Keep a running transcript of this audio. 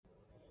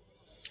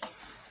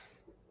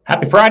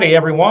Happy Friday,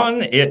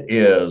 everyone. It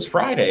is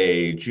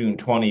Friday, June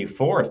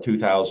 24th,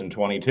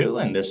 2022,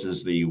 and this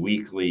is the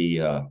weekly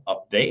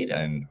update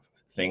and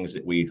things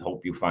that we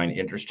hope you find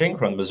interesting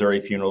from the Missouri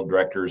Funeral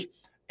Directors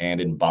and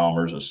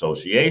Embalmers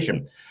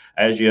Association.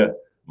 As you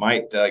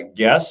might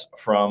guess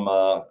from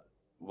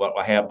what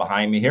I have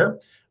behind me here,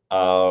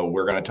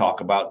 we're going to talk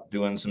about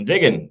doing some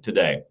digging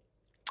today.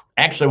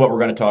 Actually, what we're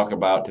going to talk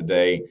about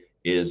today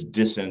is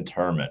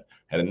disinterment.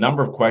 Had a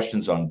number of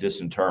questions on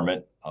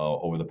disinterment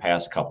over the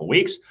past couple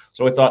weeks,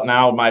 so we thought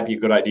now it might be a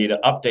good idea to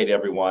update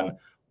everyone.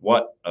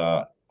 What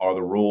are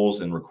the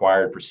rules and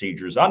required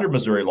procedures under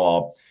Missouri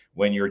law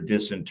when you're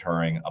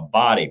disinterring a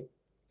body?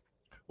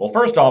 Well,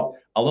 first off,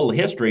 a little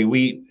history.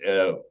 We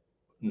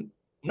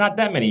not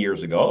that many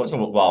years ago, it was a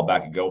while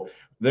back ago,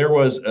 there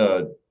was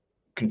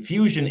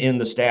confusion in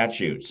the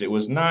statutes. It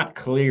was not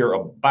clear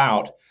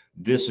about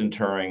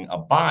disinterring a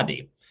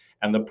body.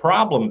 And the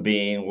problem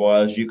being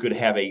was you could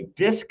have a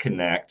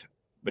disconnect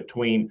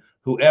between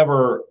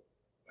whoever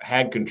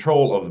had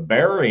control of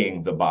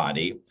burying the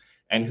body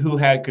and who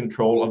had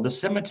control of the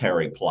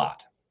cemetery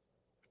plot.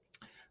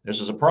 This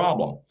is a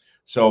problem.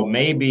 So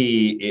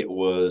maybe it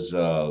was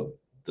the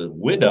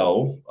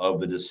widow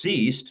of the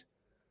deceased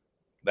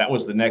that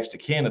was the next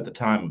of kin at the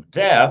time of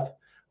death,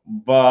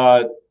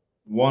 but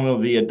one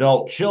of the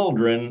adult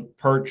children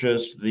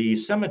purchased the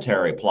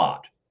cemetery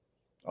plot.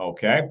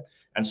 Okay.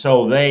 And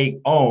so they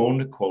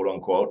owned, quote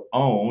unquote,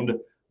 owned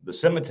the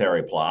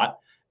cemetery plot.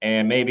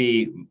 And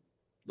maybe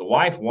the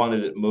wife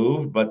wanted it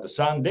moved, but the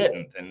son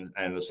didn't.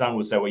 And the son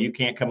would say, well, you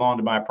can't come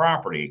onto my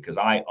property because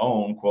I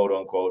own, quote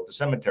unquote, the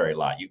cemetery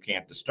lot. You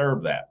can't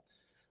disturb that.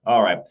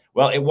 All right.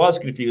 Well, it was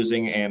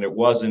confusing and it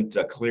wasn't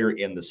clear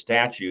in the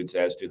statutes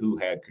as to who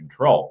had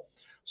control.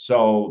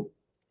 So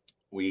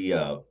we,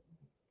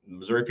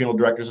 Missouri Funeral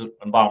Directors and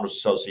Embalmers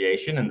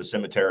Association and the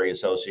Cemetery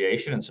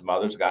Association and some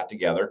others got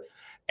together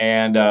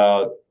and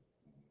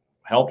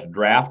helped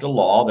draft a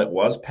law that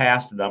was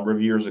passed a number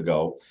of years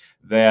ago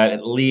that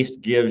at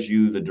least gives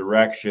you the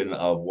direction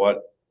of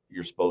what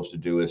you're supposed to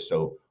do is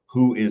so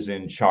who is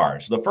in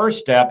charge. So the first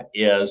step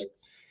is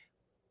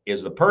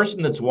the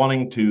person that's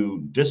wanting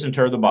to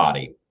disinter the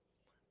body,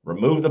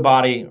 remove the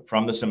body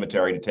from the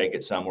cemetery to take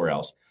it somewhere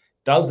else.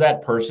 Does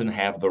that person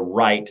have the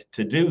right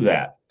to do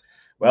that?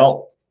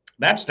 Well,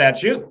 that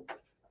statute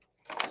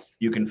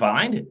you can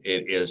find.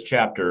 It is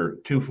chapter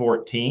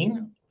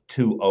 214,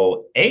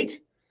 208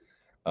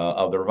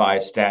 of the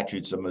revised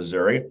statutes of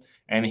Missouri.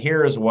 And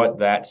here is what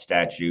that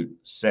statute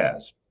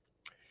says.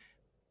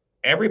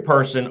 Every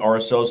person or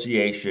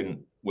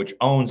association which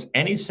owns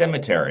any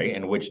cemetery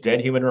in which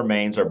dead human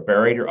remains are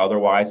buried or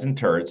otherwise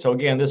interred, so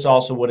again, this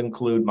also would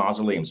include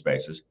mausoleum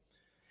spaces,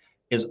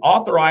 is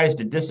authorized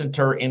to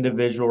disinter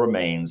individual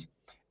remains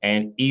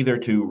and either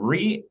to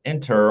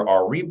reinter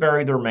or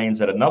rebury the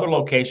remains at another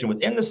location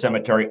within the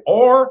cemetery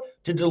or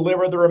to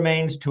deliver the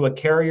remains to a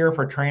carrier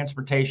for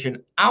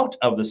transportation out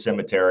of the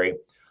cemetery,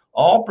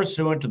 all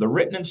pursuant to the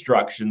written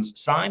instructions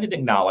signed and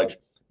acknowledged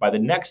by the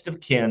next of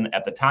kin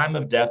at the time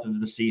of death of the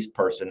deceased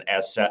person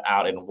as set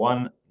out in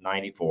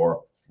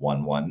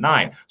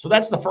 194-119. So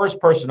that's the first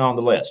person on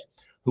the list.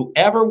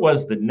 Whoever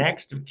was the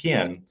next of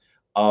kin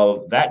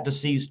of that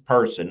deceased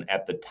person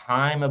at the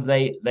time of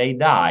they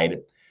died,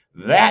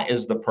 that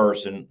is the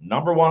person,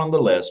 number one on the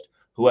list,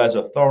 who has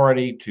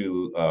authority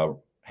to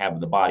have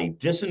the body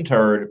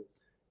disinterred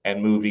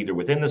and moved either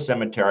within the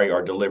cemetery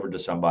or delivered to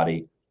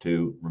somebody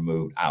to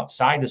remove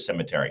outside the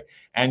cemetery.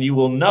 And you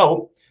will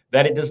note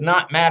that it does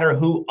not matter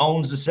who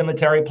owns the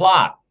cemetery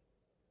plot.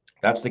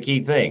 That's the key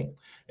thing.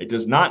 It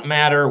does not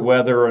matter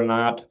whether or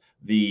not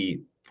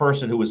the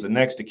person who was the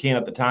next of kin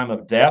at the time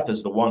of death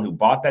is the one who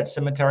bought that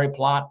cemetery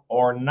plot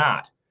or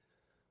not.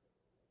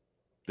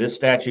 This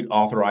statute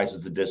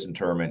authorizes the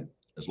disinterment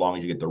as long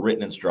as you get the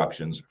written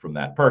instructions from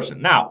that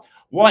person. Now,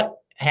 what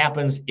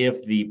happens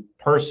if the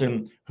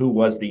person who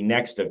was the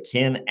next of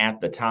kin at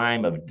the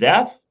time of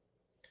death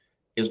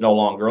is no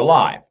longer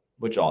alive,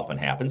 which often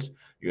happens?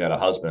 You had a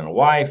husband and a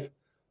wife.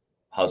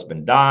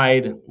 Husband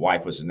died.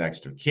 Wife was the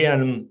next of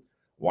kin.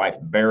 Wife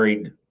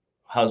buried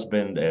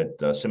husband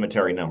at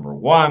cemetery number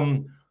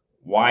 1.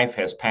 Wife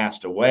has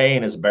passed away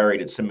and is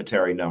buried at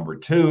cemetery number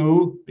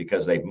 2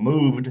 because they've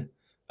moved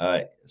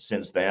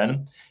since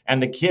then.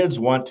 And the kids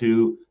want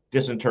to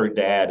disinter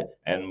dad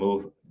and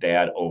move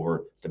dad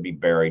over to be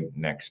buried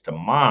next to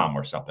mom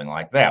or something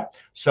like that.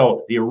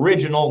 So the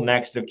original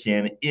next of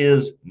kin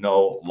is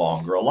no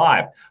longer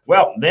alive.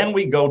 Well, then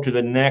we go to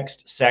the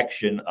next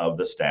section of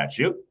the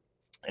statute.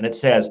 And it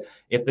says,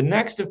 if the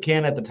next of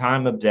kin at the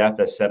time of death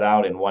as set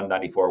out in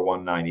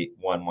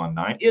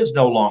 194-119 is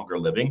no longer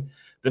living,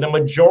 then a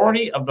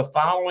majority of the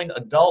following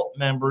adult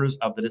members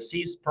of the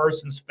deceased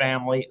person's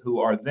family who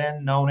are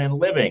then known and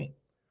living.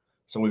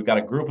 So we've got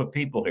a group of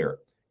people here,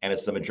 and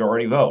it's the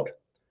majority vote.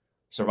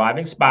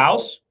 Surviving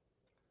spouse,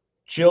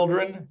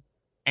 children,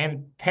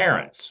 and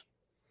parents.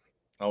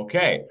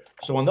 Okay,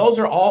 so when those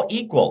are all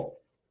equal,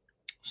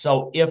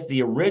 so if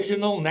the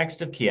original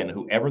next of kin,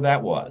 whoever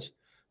that was,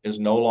 is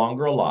no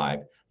longer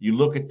alive, you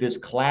look at this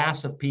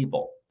class of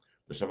people,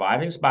 the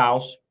surviving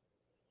spouse,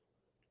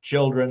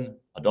 children,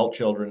 adult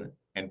children,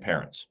 and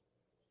parents.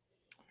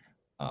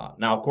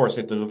 Now, of course,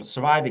 if the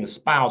surviving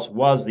spouse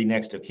was the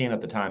next of kin at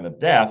the time of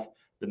death,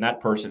 then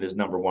that person is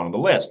number one on the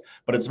list.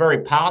 But it's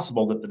very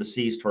possible that the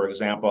deceased, for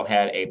example,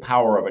 had a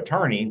power of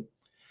attorney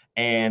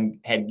and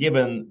had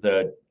given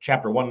the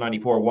Chapter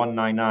 194,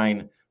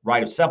 199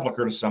 right of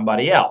sepulcher to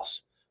somebody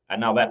else.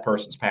 And now that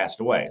person's passed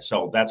away.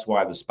 So that's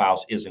why the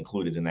spouse is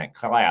included in that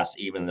class,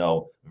 even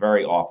though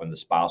very often the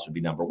spouse would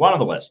be number one on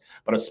the list.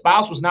 But if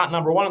spouse was not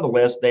number one on the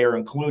list, they are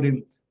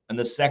included in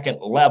the second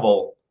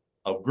level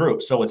of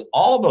group. So it's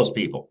all of those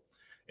people.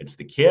 It's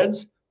the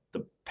kids,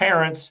 the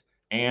parents,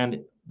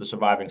 and the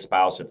surviving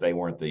spouse if they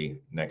weren't the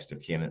next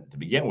of kin to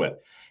begin with.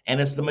 And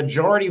it's the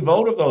majority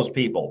vote of those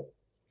people.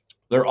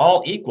 They're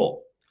all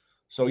equal.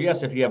 So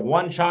yes, if you have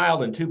one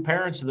child and two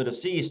parents of the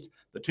deceased,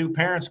 the two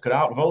parents could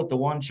outvote the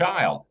one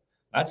child.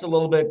 That's a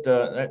little bit,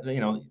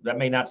 that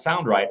may not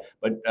sound right,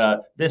 but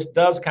this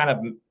does kind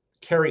of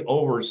carry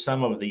over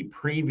some of the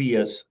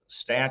previous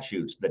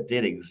statutes that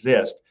did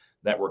exist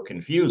that were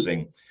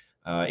confusing.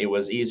 It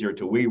was easier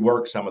to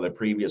rework some of the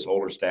previous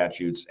older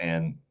statutes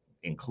and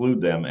include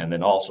them, and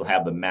then also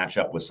have them match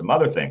up with some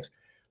other things.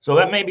 So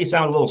that may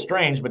sound a little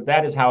strange, but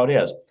that is how it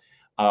is.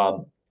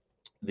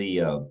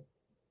 The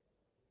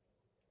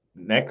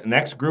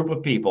next group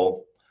of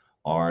people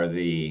are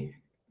the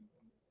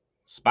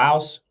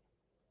spouse,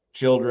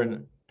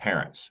 children,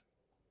 parents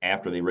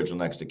after the original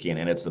next of kin,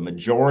 and it's the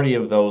majority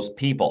of those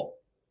people.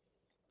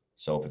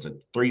 So if it's a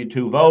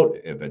 3-2 vote,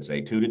 if it's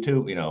a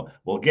 2-2,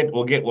 we'll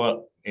get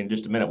what in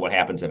just a minute what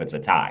happens if it's a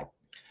tie.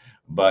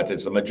 But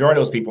it's the majority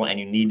of those people, and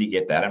you need to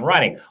get that in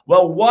writing.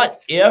 Well,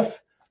 what if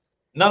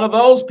none of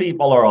those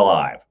people are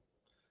alive?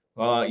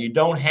 You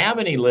don't have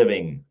any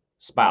living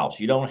spouse,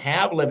 you don't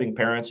have living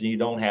parents, and you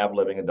don't have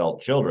living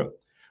adult children.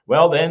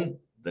 Well, then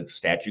the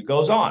statute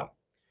goes on.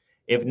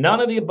 If none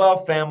of the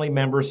above family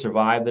members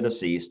survive the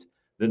deceased,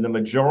 then the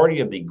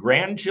majority of the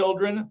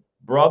grandchildren,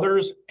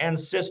 brothers, and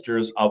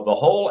sisters of the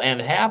whole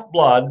and half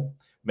blood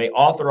may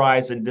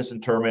authorize in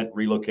disinterment,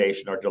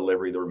 relocation, or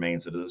delivery of the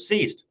remains of the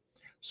deceased.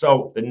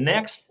 So the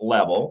next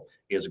level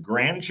is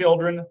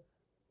grandchildren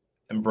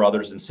and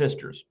brothers and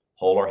sisters,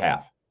 whole or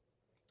half.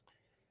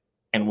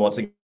 And once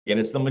again,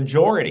 it's the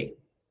majority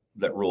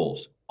that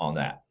rules on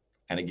that.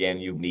 And again,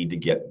 you need to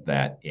get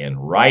that in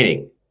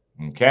writing.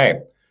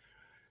 Okay.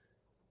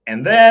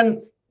 And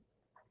then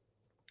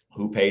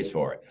who pays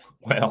for it?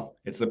 Well,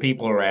 it's the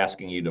people who are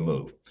asking you to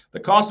move. The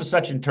cost of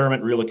such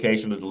interment,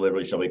 relocation, or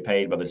delivery shall be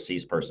paid by the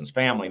deceased person's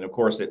family. And of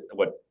course, that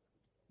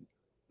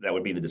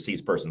would be the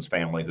deceased person's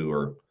family who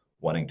are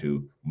wanting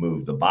to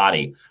move the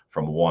body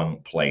from one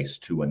place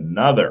to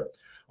another.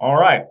 All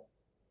right.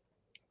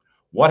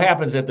 What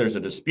happens if there's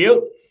a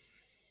dispute?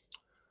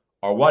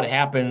 Or what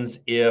happens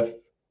if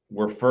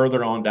we're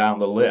further on down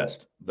the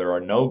list? There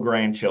are no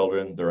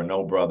grandchildren, there are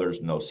no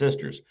brothers, no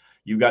sisters.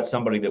 You've got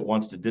somebody that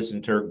wants to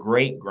disinter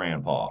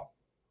great-grandpa.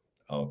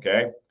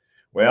 Okay.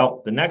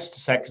 Well, the next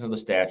section of the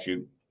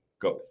statute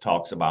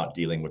talks about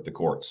dealing with the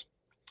courts.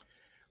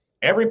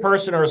 Every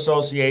person or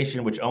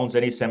association which owns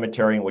any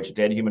cemetery in which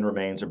dead human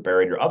remains are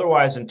buried or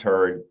otherwise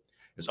interred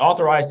is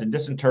authorized to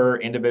disinter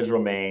individual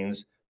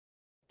remains,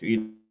 to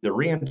either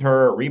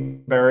reinter or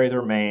rebury the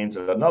remains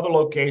at another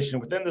location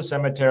within the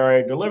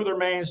cemetery, deliver the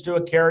remains to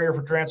a carrier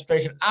for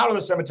transportation out of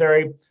the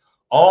cemetery,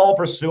 all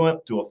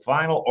pursuant to a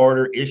final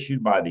order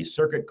issued by the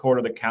circuit court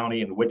of the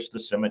county in which the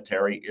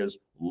cemetery is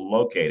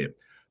located.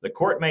 The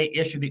court may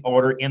issue the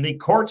order in the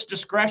court's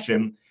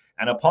discretion,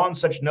 and upon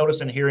such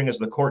notice and hearing as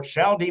the court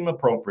shall deem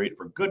appropriate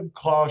for good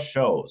cause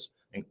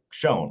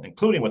shown,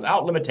 including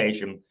without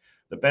limitation,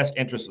 the best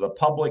interest of the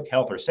public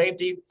health or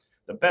safety,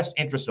 the best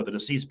interest of the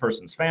deceased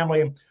person's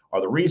family,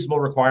 or the reasonable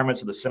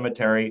requirements of the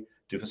cemetery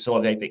to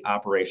facilitate the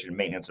operation,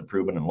 maintenance,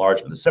 improvement, and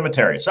enlargement of the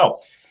cemetery.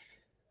 So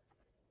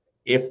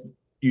if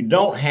you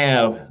don't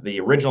have the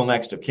original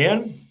next of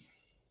kin,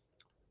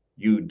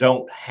 you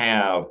don't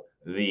have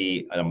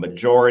the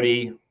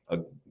majority, a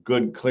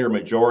good clear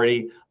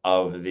majority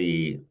of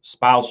the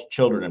spouse,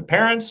 children, and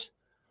parents,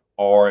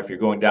 or if you're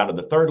going down to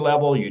the third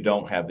level, you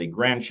don't have the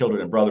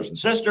grandchildren and brothers and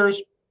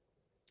sisters.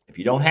 If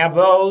you don't have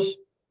those,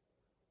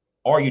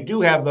 or you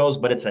do have those,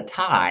 but it's a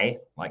tie,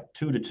 like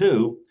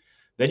 2-2,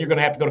 then you're going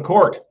to have to go to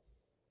court.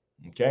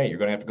 Okay, you're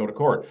going to have to go to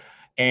court.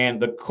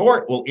 And the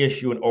court will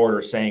issue an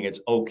order saying it's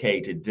okay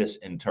to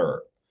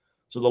disinter.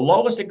 So the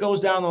lowest it goes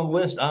down on the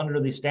list under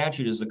the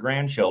statute is the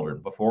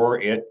grandchildren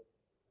before it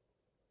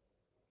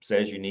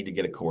says you need to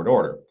get a court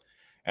order.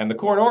 And the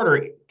court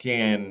order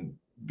can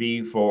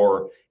be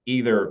for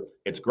either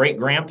it's great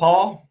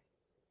grandpa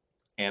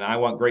and I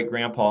want great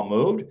grandpa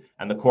moved,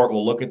 and the court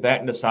will look at that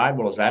and decide,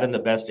 well, is that in the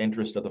best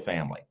interest of the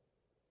family?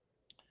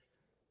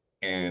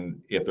 And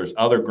if there's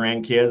other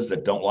grandkids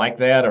that don't like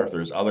that, or if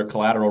there's other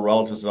collateral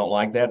relatives that don't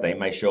like that, they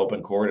may show up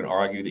in court and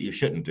argue that you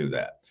shouldn't do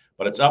that.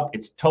 But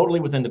it's totally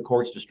within the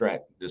court's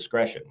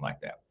discretion like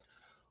that.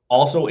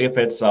 Also, if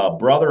it's a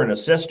brother and a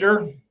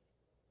sister,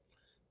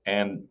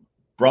 and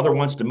brother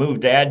wants to move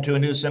dad to a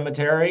new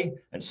cemetery,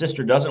 and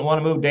sister doesn't want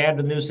to move dad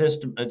to the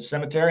new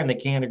cemetery, and they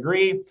can't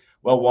agree,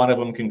 well, one of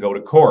them can go to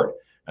court.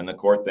 and the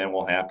court then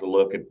will have to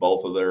look at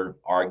both of their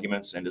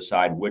arguments and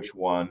decide which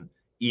one,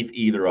 if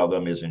either of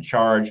them is in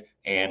charge,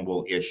 and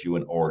will issue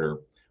an order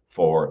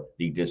for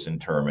the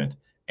disinterment,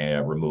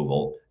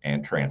 removal,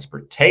 and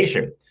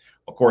transportation.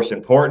 Of course,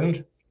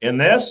 important in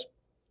this,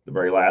 the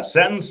very last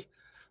sentence,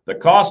 the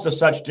cost of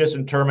such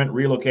disinterment,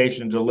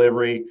 relocation,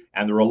 delivery,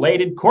 and the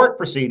related court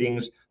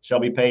proceedings shall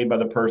be paid by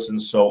the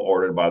person so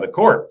ordered by the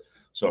court.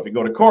 So if you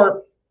go to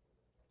court,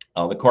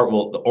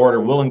 the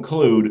order will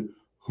include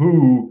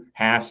who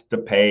has to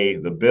pay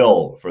the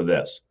bill for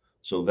this.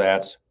 So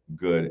that's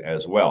good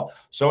as well.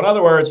 So in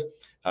other words,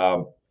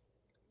 to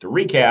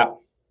recap,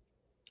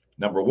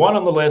 number one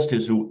on the list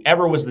is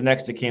whoever was the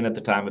next of kin at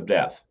the time of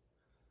death.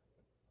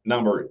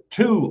 Number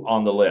two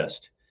on the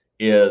list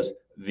is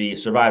the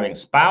surviving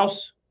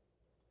spouse,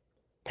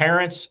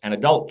 parents, and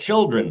adult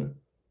children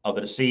of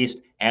the deceased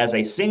as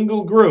a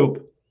single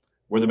group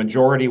where the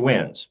majority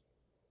wins.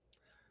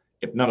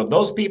 If none of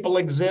those people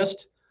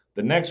exist,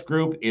 the next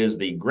group is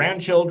the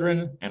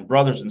grandchildren and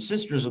brothers and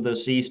sisters of the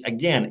deceased.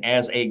 Again,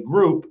 as a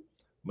group,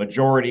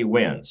 majority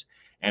wins.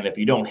 And if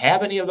you don't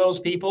have any of those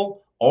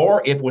people,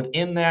 or if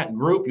within that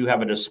group you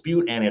have a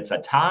dispute and it's a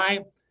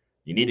tie,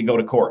 you need to go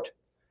to court.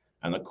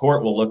 And the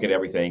court will look at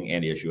everything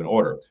and issue an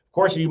order. Of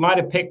course, you might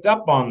have picked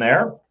up on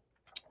there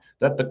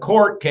that the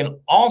court can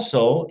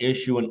also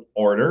issue an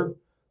order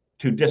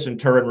to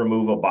disinter and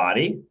remove a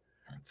body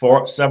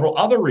for several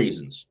other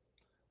reasons,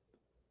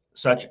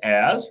 such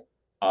as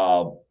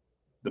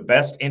the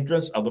best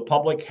interest of the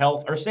public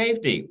health or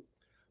safety.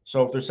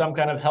 So if there's some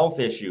kind of health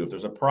issue, if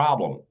there's a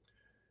problem,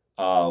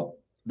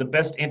 the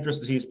best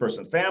interest of the deceased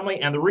person's family,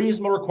 and the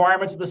reasonable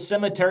requirements of the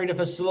cemetery to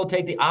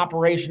facilitate the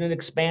operation and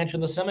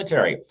expansion of the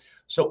cemetery.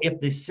 So if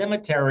the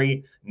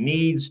cemetery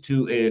needs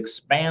to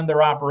expand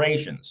their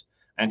operations,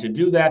 and to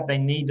do that, they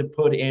need to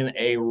put in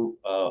a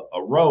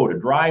road, a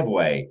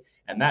driveway,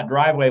 and that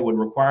driveway would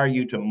require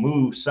you to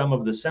move some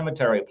of the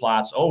cemetery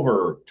plots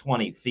over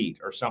 20 feet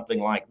or something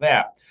like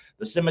that.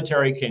 The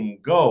cemetery can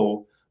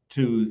go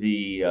to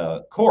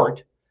the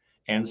court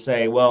and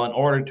say, well, in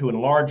order to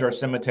enlarge our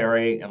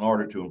cemetery, in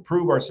order to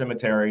improve our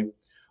cemetery,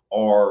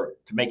 or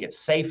to make it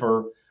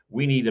safer,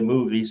 we need to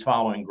move these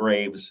following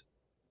graves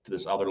to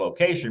this other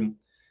location.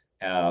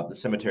 The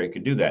cemetery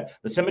could do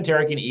that. The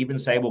cemetery can even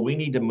say, well, we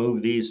need to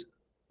move these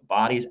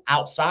bodies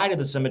outside of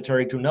the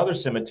cemetery to another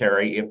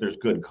cemetery if there's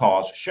good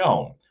cause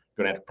shown.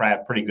 Going to have to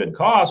have pretty good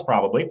cause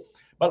probably.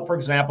 But for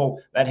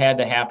example, that had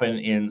to happen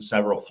in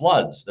several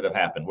floods that have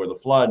happened where the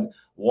flood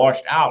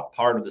washed out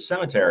part of the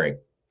cemetery.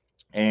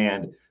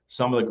 And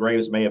some of the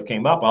graves may have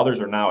came up. Others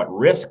are now at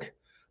risk.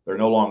 They're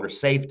no longer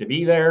safe to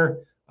be there.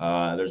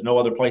 There's no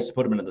other place to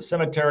put them into the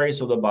cemetery,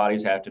 so the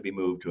bodies have to be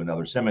moved to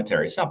another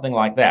cemetery, something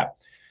like that.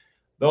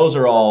 Those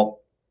are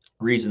all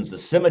reasons the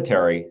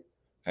cemetery,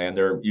 and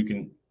you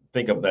can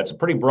think of, that's a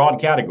pretty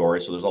broad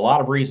category. So there's a lot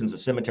of reasons the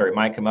cemetery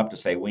might come up to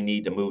say we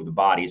need to move the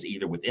bodies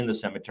either within the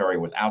cemetery or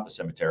without the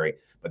cemetery,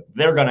 but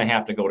they're going to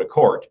have to go to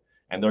court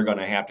and they're going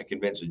to have to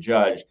convince a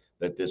judge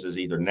that this is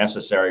either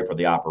necessary for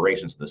the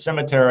operations of the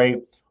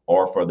cemetery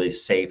or for the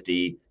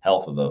safety,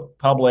 health of the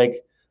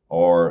public,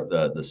 or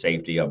the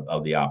safety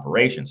of the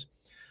operations.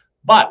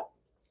 But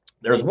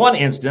there's one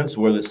instance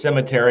where the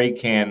cemetery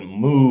can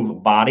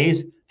move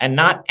bodies and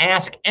not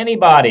ask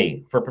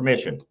anybody for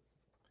permission.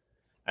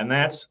 And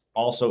that's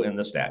also in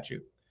the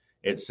statute.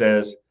 It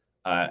says,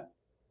 a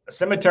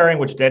cemetery in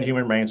which dead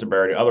human remains are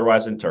buried or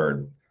otherwise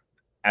interred,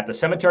 at the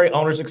cemetery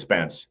owner's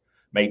expense,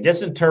 may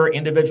disinter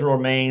individual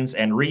remains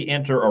and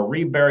re-enter or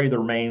rebury the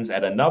remains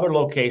at another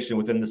location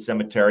within the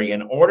cemetery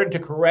in order to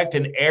correct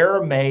an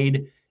error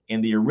made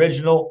in the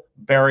original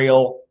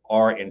burial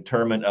or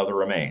interment of the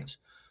remains.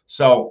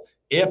 So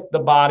if the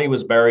body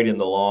was buried in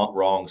the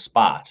wrong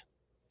spot,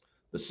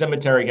 the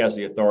cemetery has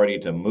the authority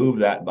to move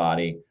that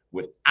body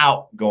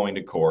without going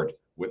to court,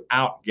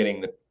 without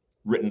getting the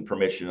written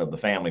permission of the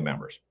family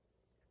members.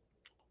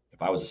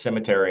 If I was a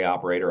cemetery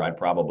operator, I'd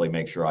probably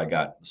make sure I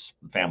got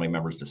family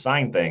members to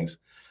sign things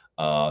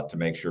to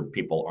make sure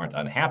people aren't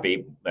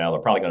unhappy. Now,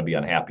 they're probably going to be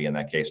unhappy in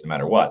that case no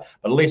matter what,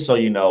 but at least so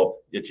you know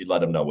that you let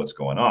them know what's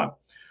going on.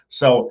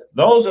 So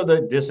those are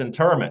the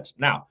disinterments.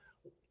 Now,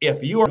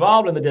 if you are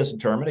involved in the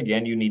disinterment,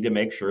 again, you need to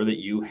make sure that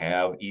you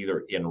have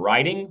either in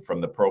writing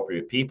from the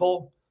appropriate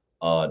people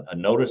a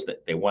notice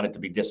that they want it to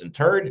be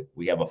disinterred.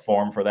 We have a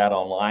form for that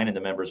online in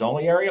the members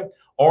only area,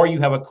 or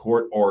you have a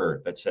court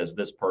order that says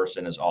this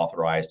person is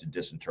authorized to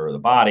disinter the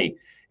body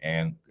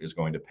and is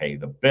going to pay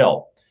the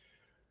bill.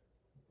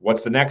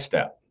 What's the next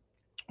step?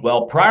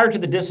 Well, prior to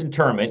the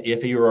disinterment,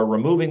 if you are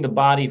removing the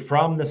body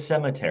from the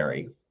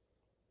cemetery,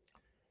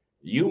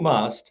 you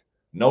must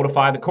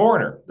notify the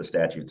coroner, the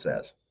statute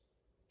says.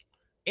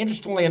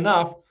 Interestingly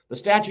enough, the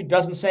statute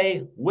doesn't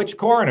say which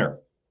coroner.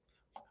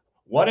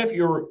 What if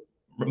you're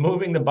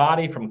removing the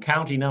body from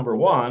county number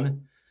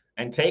 1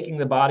 and taking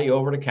the body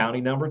over to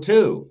county number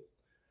 2?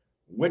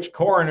 Which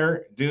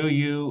coroner do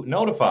you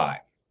notify?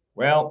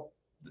 Well,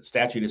 the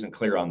statute isn't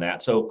clear on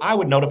that, so I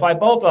would notify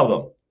both of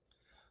them.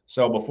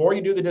 So before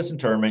you do the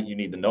disinterment, you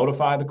need to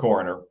notify the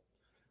coroner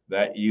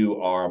that you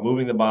are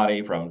moving the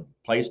body from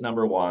place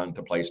number 1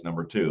 to place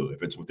number 2.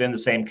 If it's within the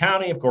same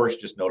county, of course,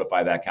 just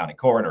notify that county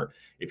coroner.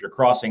 If you're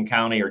crossing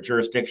county or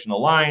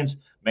jurisdictional lines,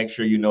 make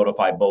sure you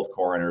notify both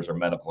coroners or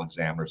medical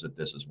examiners that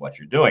this is what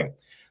you're doing.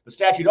 The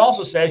statute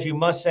also says you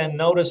must send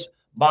notice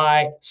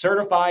by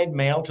certified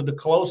mail to the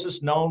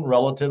closest known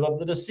relative of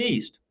the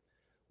deceased.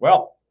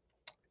 Well,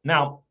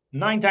 now,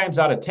 9 times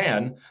out of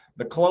 10,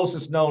 the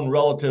closest known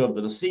relative of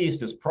the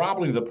deceased is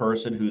probably the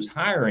person who's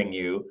hiring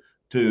you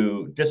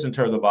to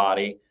disinter the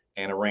body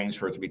and arrange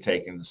for it to be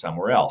taken to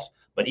somewhere else.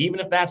 But even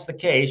if that's the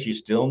case, you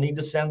still need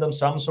to send them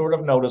some sort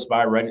of notice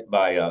by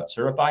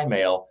certified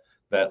mail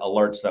that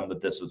alerts them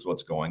that this is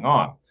what's going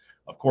on.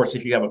 Of course,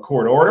 if you have a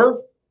court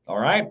order, all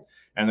right,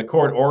 and the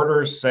court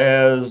order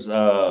says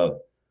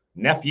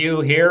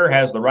nephew here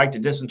has the right to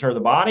disinter the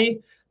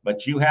body,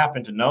 but you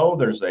happen to know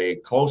there's a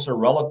closer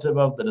relative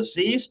of the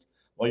deceased,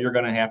 well, you're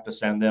going to have to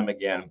send them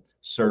again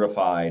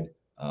certified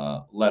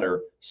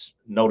letter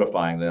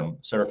notifying them,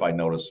 certified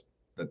notice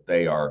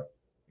that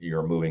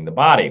you're moving the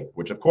body,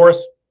 which of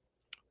course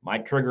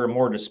might trigger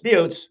more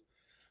disputes.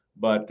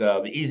 But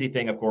the easy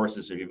thing, of course,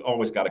 is if you've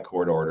always got a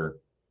court order,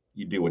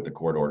 you do what the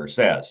court order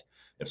says.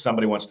 If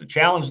somebody wants to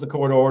challenge the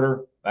court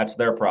order, that's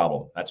their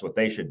problem. That's what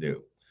they should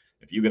do.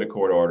 If you get a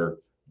court order,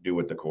 do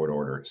what the court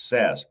order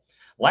says.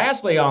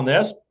 Lastly, on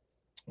this,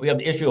 we have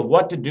the issue of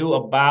what to do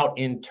about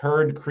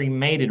interred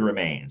cremated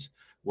remains,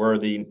 where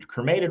the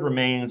cremated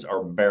remains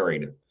are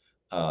buried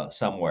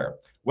somewhere.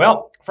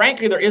 Well,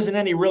 frankly, there isn't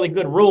any really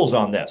good rules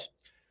on this.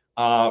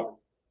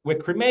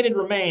 With cremated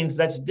remains,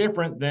 that's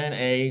different than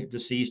a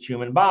deceased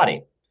human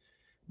body,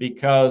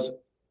 because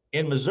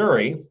in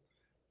Missouri,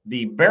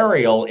 the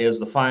burial is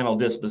the final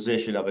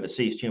disposition of a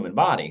deceased human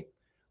body,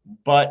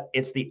 but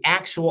it's the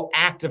actual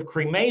act of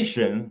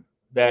cremation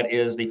that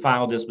is the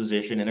final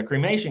disposition in a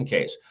cremation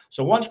case.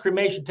 So once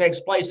cremation takes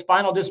place,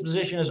 final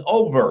disposition is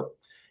over.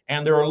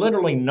 And there are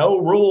literally no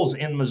rules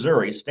in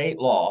Missouri, state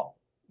law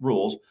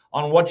rules,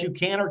 on what you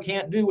can or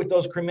can't do with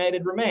those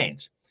cremated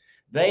remains.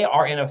 They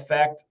are, in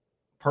effect,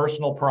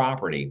 personal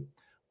property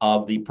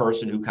of the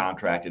person who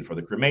contracted for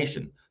the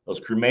cremation.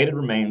 Those cremated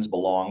remains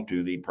belong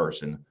to the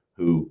person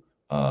who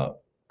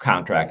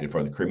contracted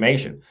for the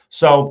cremation.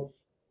 So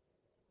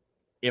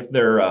if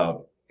they're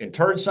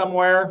interred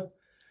somewhere,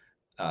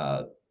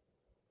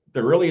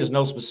 there really is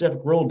no specific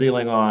rule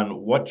dealing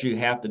on what you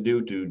have to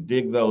do to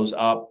dig those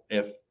up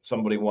if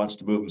somebody wants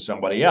to move them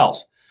somebody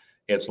else.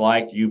 It's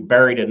like you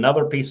buried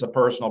another piece of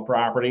personal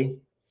property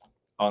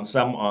at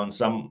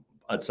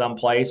some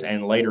place,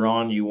 and later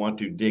on you want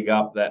to dig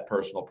up that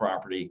personal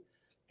property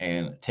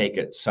and take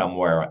it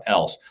somewhere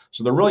else.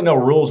 So there are really no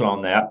rules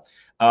on that.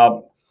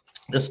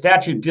 The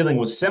statute dealing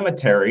with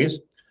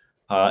cemeteries,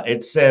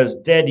 it says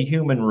dead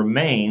human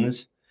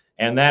remains,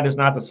 and that is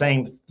not the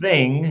same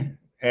thing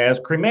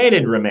as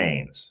cremated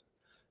remains,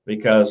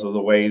 because of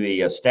the way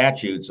the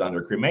statutes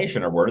under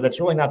cremation are worded. That's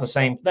really not the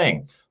same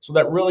thing. So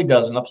that really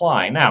doesn't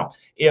apply. Now,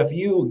 if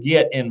you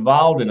get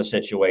involved in a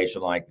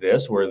situation like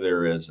this, where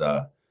there is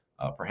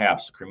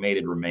perhaps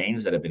cremated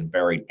remains that have been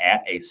buried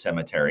at a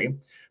cemetery,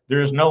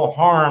 there's no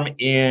harm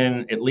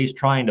in at least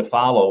trying to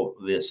follow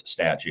this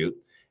statute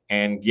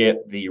and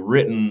get the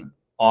written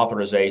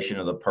authorization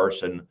of the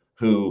person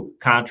who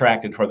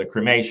contracted for the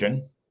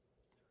cremation,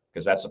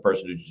 because that's the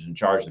person who's in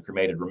charge of the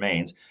cremated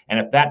remains. And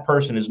if that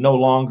person is no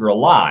longer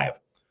alive,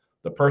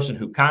 the person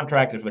who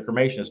contracted for the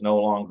cremation is no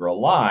longer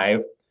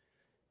alive,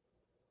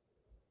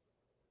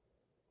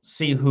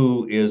 see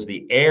who is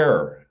the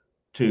heir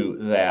to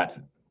that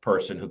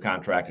person who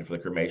contracted for the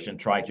cremation,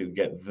 try to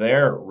get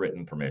their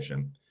written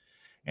permission.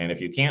 And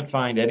if you can't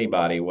find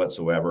anybody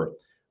whatsoever,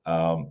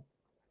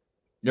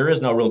 there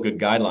is no real good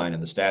guideline in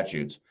the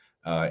statutes.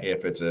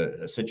 If it's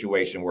a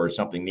situation where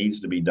something needs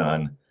to be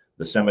done,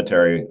 the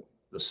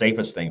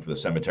safest thing for the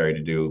cemetery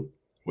to do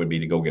would be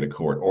to go get a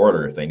court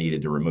order if they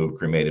needed to remove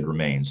cremated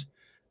remains,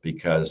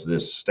 because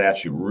this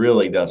statute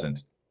really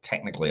doesn't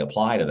technically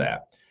apply to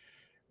that.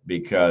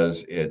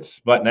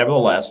 But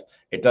nevertheless,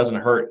 it doesn't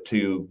hurt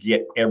to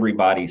get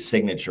everybody's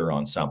signature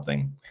on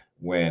something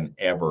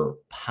whenever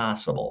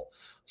possible.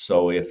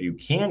 So if you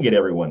can get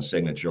everyone's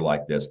signature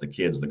like this, the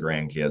kids, the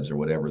grandkids, or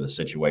whatever the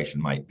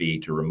situation might be,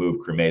 to remove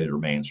cremated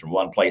remains from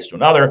one place to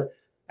another,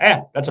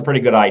 that's a pretty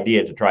good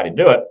idea to try to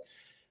do it.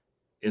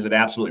 Is it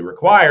absolutely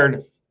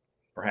required?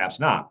 Perhaps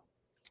not.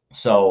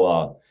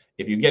 So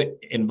if you get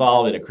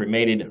involved in a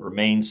cremated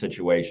remains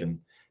situation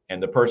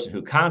and the person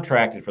who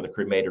contracted for the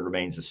cremated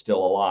remains is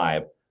still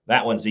alive,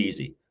 that one's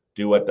easy.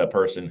 Do what the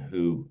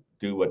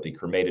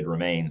cremated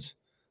remains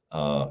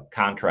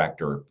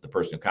contractor, the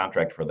person who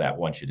contracted for that,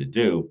 wants you to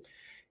do.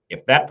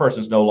 If that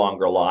person's no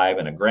longer alive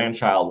and a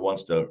grandchild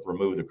wants to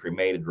remove the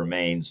cremated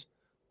remains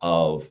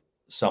of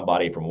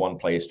somebody from one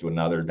place to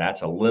another,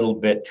 that's a little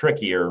bit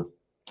trickier.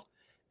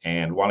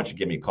 And why don't you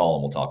give me a call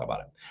and we'll talk about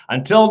it.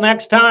 Until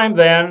next time,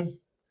 then,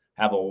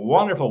 have a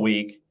wonderful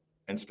week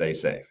and stay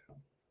safe.